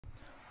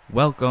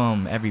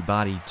Welcome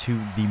everybody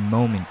to the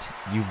moment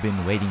you've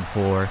been waiting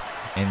for,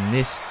 and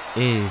this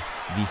is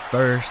the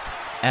first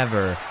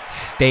ever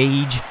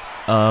stage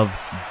of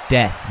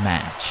death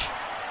match.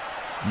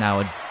 Now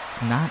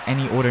it's not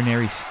any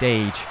ordinary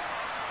stage.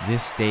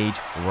 This stage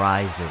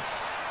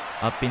rises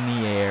up in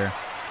the air,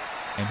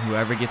 and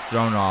whoever gets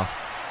thrown off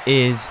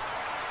is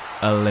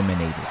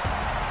eliminated.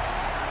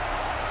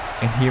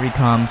 And here he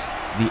comes,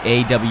 the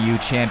AW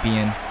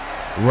champion,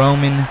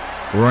 Roman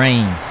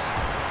Reigns.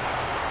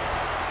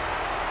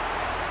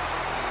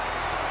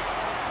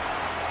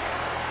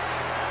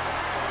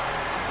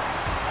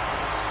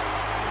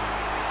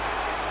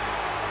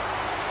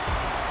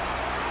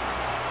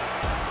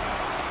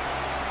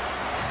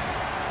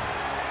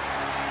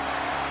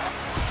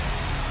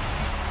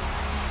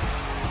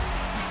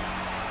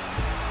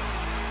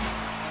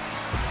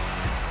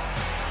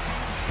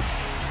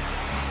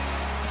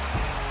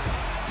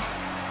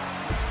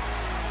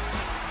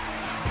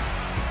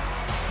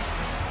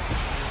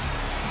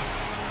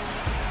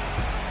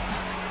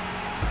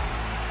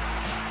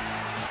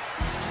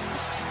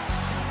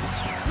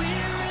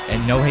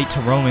 And no hate to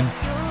Roman,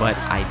 but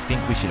I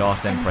think we should all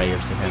send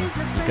prayers to him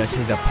because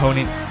his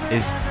opponent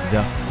is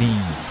the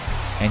Fiend,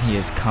 and he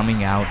is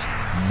coming out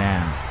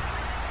now.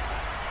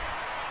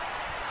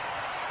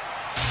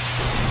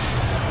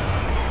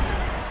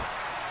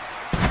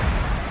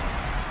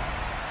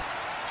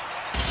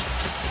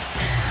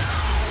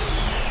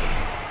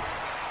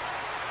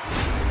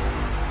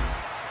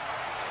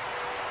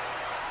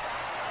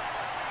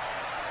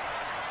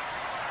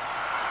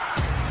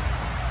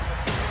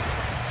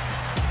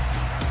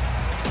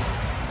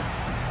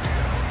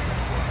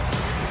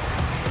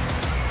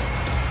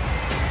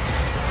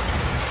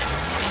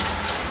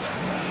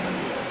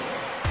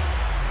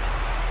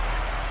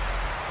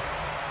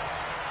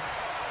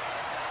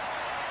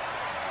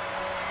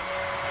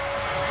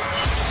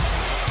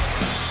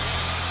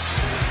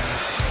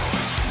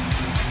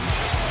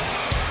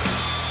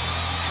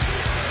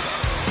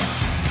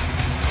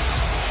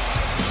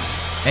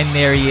 And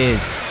there he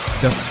is,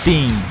 the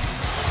Fiend.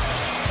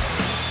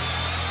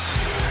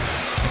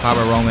 If I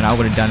were Roman, I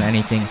would have done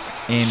anything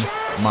in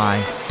my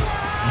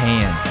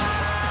hands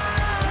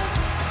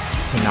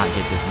to not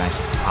get this match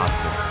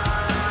possible.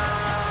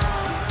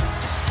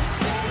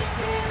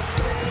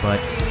 But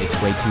it's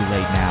way too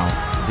late now.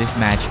 This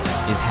match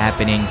is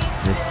happening,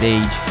 the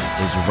stage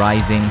is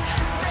rising,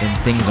 and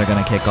things are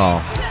gonna kick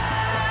off.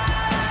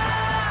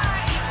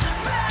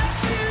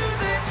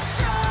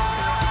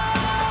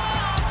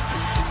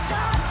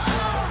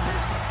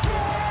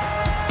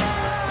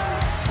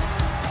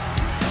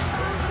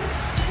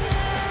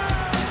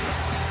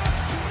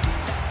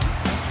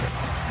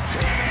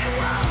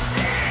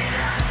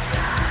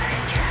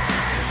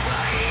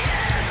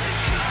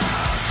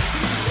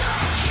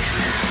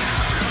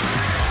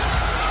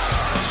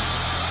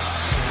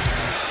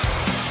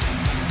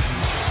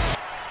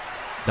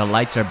 The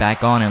lights are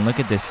back on, and look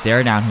at this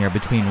stare down here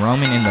between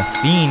Roman and the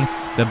Fiend.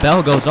 The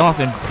bell goes off,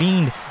 and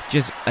Fiend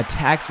just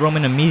attacks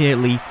Roman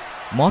immediately.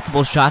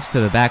 Multiple shots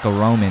to the back of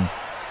Roman.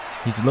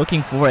 He's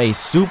looking for a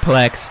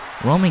suplex.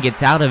 Roman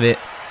gets out of it.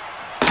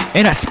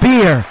 And a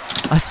spear!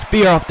 A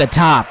spear off the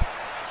top.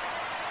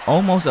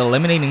 Almost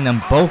eliminating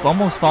them both,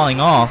 almost falling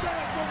off.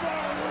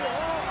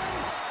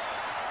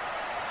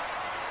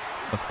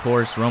 Of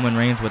course, Roman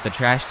Reigns with the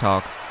trash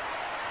talk.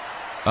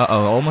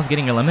 Uh-oh, almost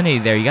getting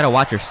eliminated there. You gotta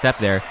watch your step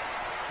there.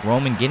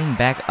 Roman getting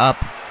back up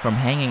from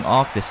hanging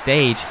off the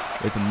stage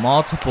with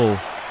multiple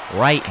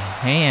right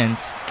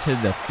hands to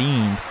the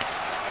Fiend.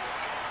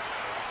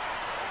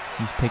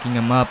 He's picking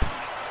him up,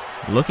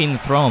 looking to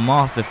throw him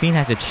off. The Fiend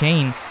has a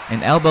chain,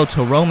 an elbow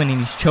to Roman,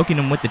 and he's choking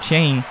him with the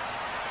chain.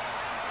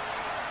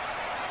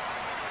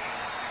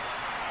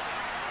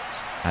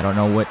 I don't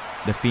know what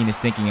the Fiend is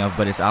thinking of,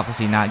 but it's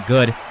obviously not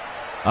good.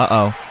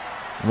 Uh-oh.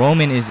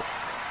 Roman is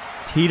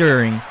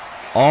teetering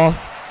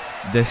off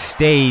the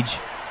stage,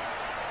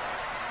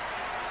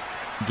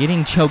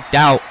 getting choked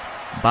out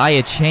by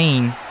a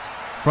chain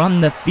from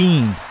the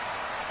Fiend.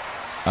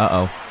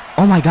 Uh-oh.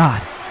 Oh my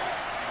God.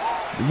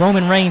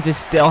 Roman Reigns is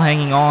still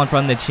hanging on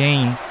from the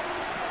chain.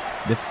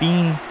 The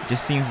Fiend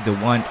just seems to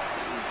want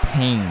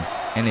pain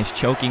and is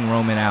choking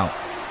Roman out.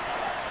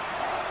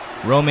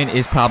 Roman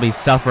is probably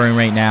suffering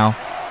right now.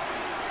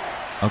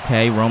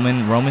 Okay,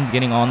 Roman's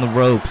getting on the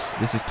ropes.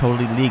 This is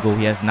totally legal.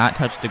 He has not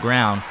touched the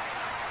ground.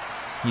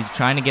 He's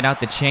trying to get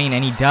out the chain,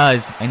 and he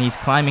does, and he's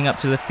climbing up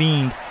to the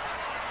Fiend.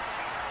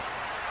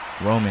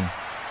 Roman,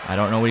 I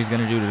don't know what he's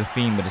going to do to the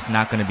Fiend, but it's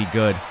not going to be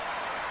good.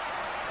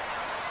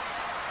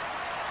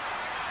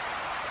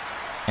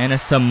 And a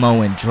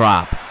Samoan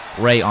drop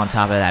right on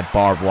top of that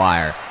barbed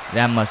wire.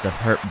 That must have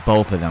hurt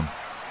both of them.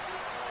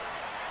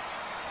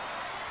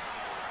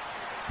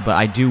 But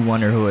I do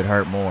wonder who it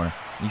hurt more.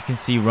 You can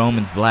see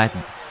Roman's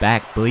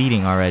back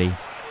bleeding already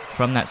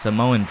from that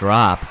Samoan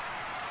drop.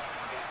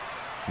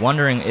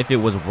 Wondering if it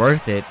was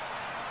worth it.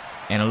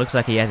 And it looks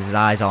like he has his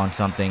eyes on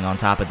something on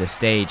top of the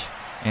stage.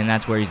 And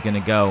that's where he's going to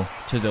go,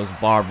 to those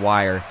barbed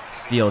wire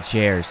steel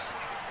chairs.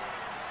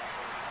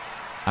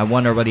 I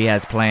wonder what he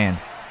has planned.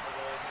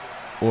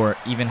 or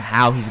even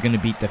how he's going to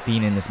beat The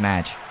Fiend in this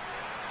match.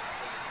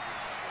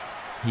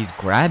 He's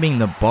grabbing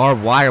the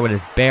barbed wire with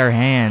his bare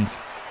hands.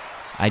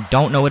 I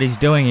don't know what he's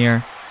doing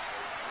here.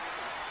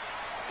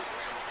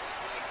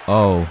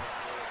 Oh.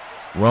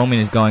 Roman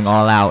is going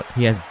all out.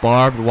 He has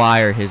barbed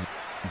wire his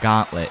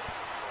gauntlet.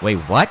 Wait,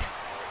 what?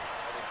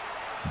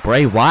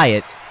 Bray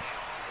Wyatt?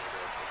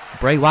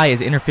 Bray Wyatt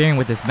is interfering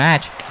with this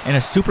match, and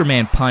a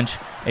Superman punch,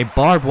 a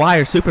barbed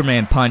wire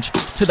Superman punch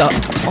to the...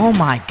 Oh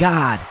my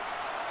God.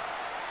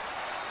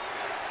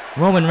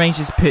 Roman Reigns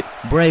just put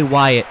Bray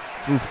Wyatt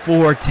through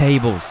 4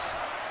 tables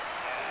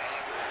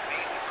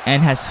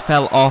and has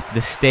fell off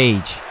the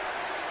stage.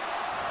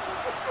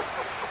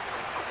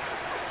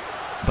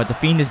 But The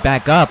Fiend is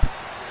back up,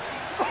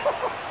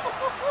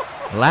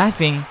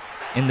 laughing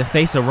in the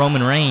face of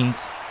Roman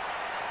Reigns.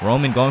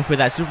 Roman going for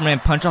that Superman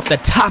punch off the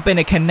top, and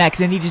it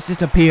connects, and he just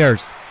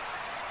disappears.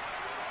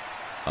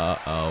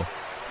 Uh-oh.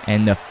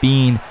 And The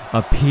Fiend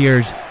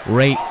appears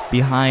right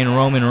behind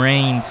Roman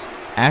Reigns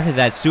after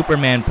that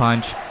Superman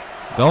punch,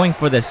 going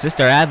for the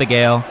Sister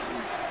Abigail.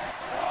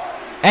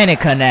 And it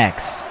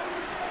connects.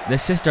 The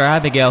Sister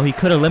Abigail, he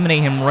could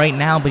eliminate him right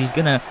now, but he's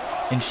going to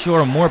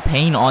ensure more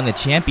pain on the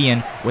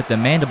champion with the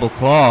mandible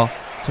claw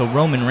to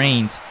Roman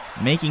Reigns,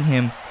 making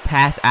him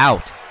pass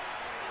out.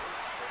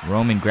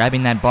 Roman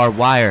grabbing that barbed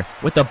wire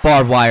with a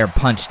barbed wire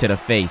punch to the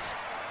face.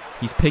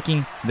 He's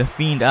picking The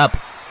Fiend up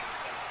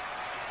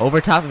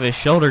over top of his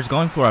shoulders,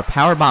 going for a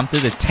powerbomb through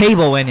the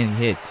table, and it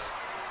hits.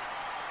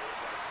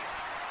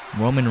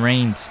 Roman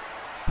Reigns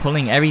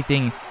pulling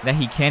everything that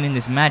he can in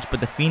this match, but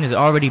The Fiend is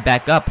already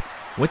back up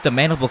with the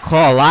mandible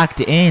claw locked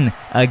in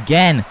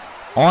again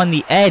on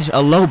the edge.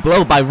 A low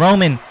blow by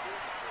Roman.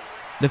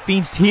 The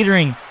Fiend's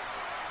teetering.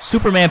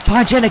 Superman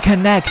punch, and it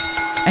connects,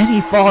 and he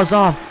falls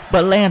off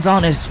but lands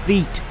on his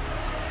feet.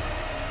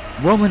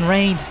 Roman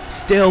Reigns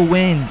still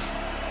wins.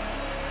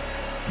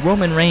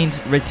 Roman Reigns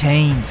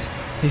retains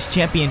his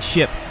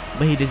championship,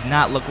 but he does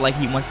not look like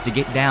he wants to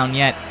get down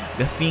yet.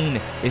 The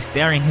Fiend is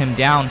staring him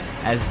down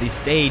as the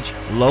stage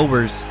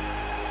lowers.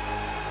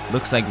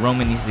 Looks like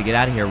Roman needs to get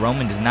out of here.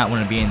 Roman does not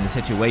want to be in the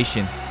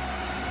situation.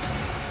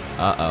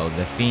 Uh-oh,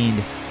 The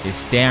Fiend is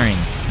staring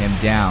him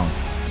down.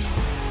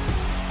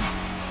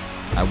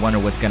 I wonder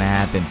what's going to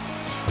happen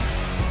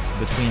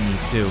between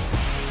these two,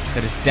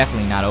 because it's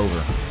definitely not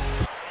over.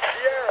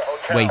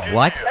 Wait,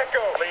 what?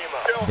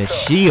 The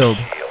Shield?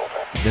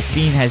 The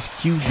Fiend has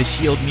cued the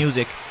Shield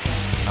music.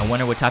 I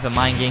wonder what type of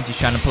mind games he's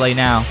trying to play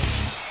now.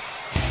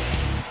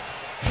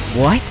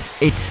 What?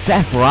 It's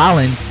Seth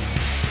Rollins.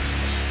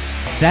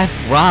 Seth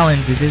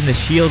Rollins is in the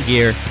Shield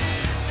gear.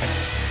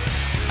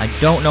 I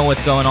don't know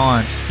what's going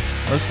on.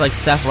 Looks like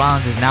Seth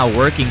Rollins is now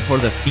working for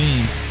The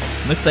Fiend.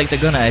 Looks like they're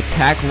going to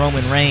attack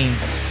Roman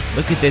Reigns.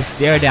 Look at this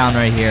stare down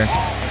right here.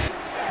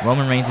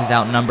 Roman Reigns is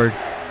outnumbered.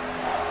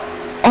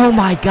 Oh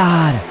my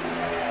God.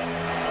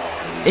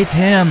 It's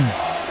him.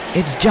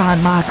 It's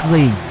Jon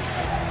Moxley.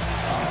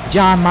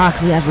 Jon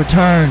Moxley has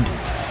returned.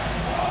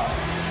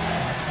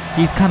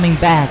 He's coming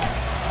back.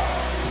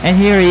 And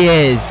here he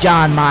is,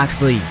 Jon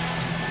Moxley.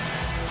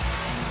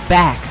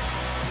 Back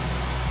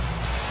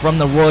from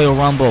the Royal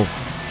Rumble.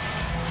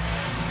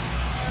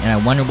 And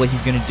I wonder what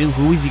he's going to do.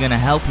 Who is he going to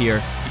help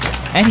here?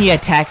 And he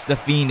attacks The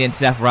Fiend and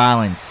Seth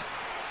Rollins.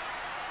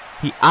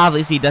 He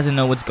obviously doesn't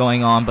know what's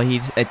going on, but he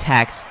just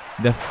attacks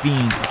The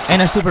Fiend.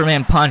 And a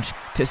Superman punch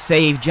to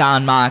save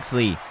Jon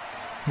Moxley.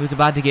 He was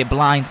about to get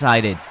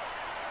blindsided.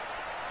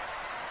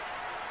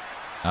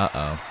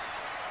 Uh-oh.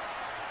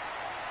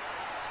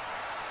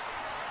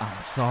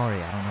 I'm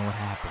sorry, I don't know what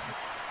happened.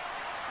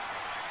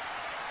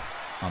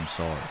 I'm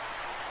sorry.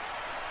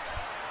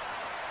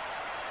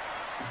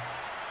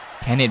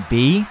 Can it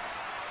be?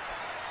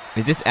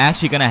 Is this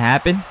actually gonna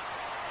happen?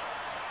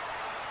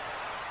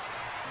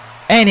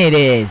 And it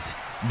is!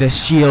 The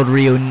Shield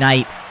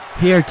reunite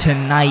here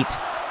tonight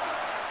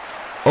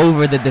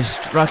over the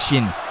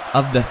destruction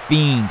of The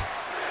Fiend.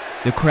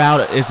 The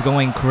crowd is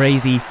going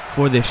crazy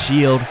for the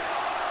Shield.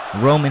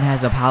 Roman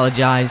has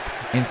apologized,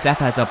 and Seth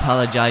has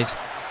apologized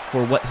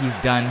for what he's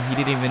done. He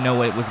didn't even know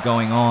what was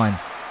going on.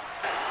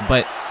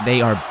 But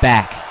they are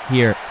back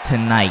here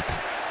tonight.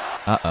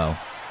 Uh-oh.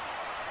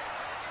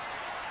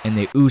 And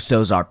the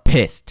Usos are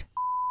pissed.